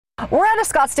We're at a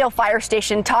Scottsdale fire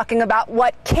station talking about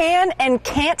what can and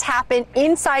can't happen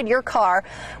inside your car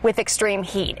with extreme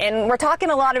heat. And we're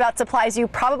talking a lot about supplies you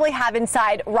probably have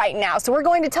inside right now. So we're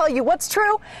going to tell you what's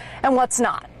true and what's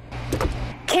not.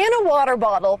 Can a water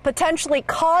bottle potentially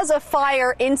cause a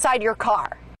fire inside your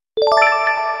car?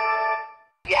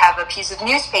 You have a piece of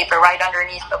newspaper right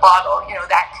underneath the bottle,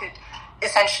 that could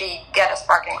essentially get a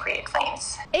spark and create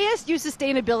flames. ASU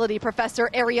sustainability professor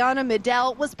Ariana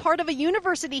Medell was part of a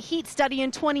university heat study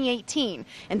in 2018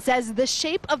 and says the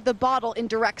shape of the bottle in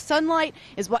direct sunlight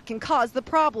is what can cause the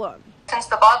problem. Since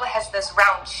the bottle has this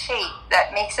round shape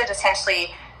that makes it essentially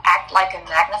act like a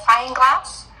magnifying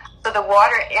glass, so the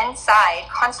water inside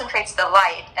concentrates the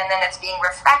light and then it's being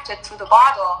refracted through the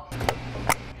bottle.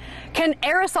 Can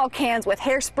aerosol cans with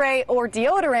hairspray or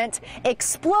deodorant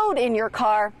explode in your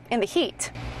car in the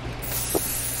heat?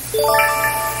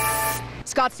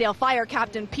 Scottsdale Fire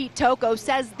Captain Pete Tocco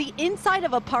says the inside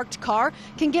of a parked car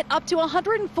can get up to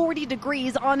 140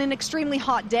 degrees on an extremely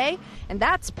hot day, and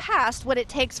that's past what it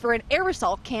takes for an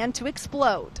aerosol can to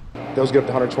explode. Those get up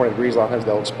to 120 degrees, a lot of times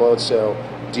they'll explode, so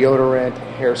deodorant,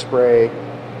 hairspray,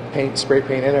 spray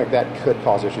paint, anything like that could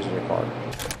cause issues in your car.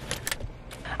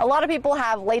 A lot of people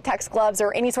have latex gloves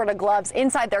or any sort of gloves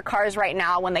inside their cars right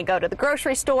now when they go to the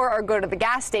grocery store or go to the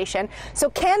gas station.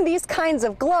 So can these kinds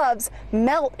of gloves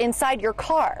melt inside your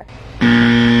car?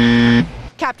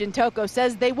 Captain Tocco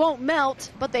says they won't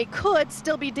melt, but they could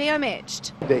still be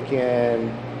damaged. They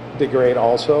can degrade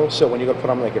also, so when you go put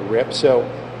them, they can rip. So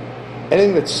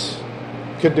anything that's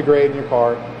could degrade in your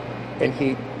car and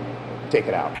heat, take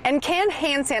it out. And can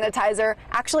hand sanitizer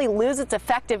actually lose its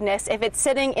effectiveness if it's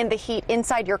sitting in the heat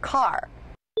inside your car?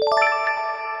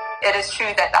 It is true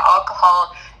that the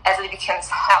alcohol, as it becomes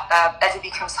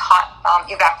hot,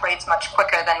 evaporates much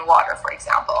quicker than water, for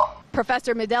example.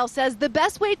 Professor Medell says the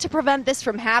best way to prevent this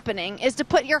from happening is to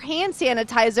put your hand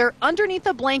sanitizer underneath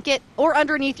a blanket or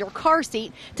underneath your car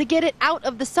seat to get it out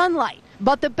of the sunlight.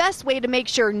 But the best way to make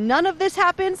sure none of this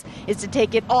happens is to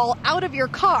take it all out of your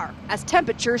car as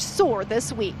temperatures soar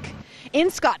this week. In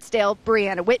Scottsdale,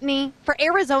 Brianna Whitney for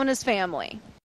Arizona's Family.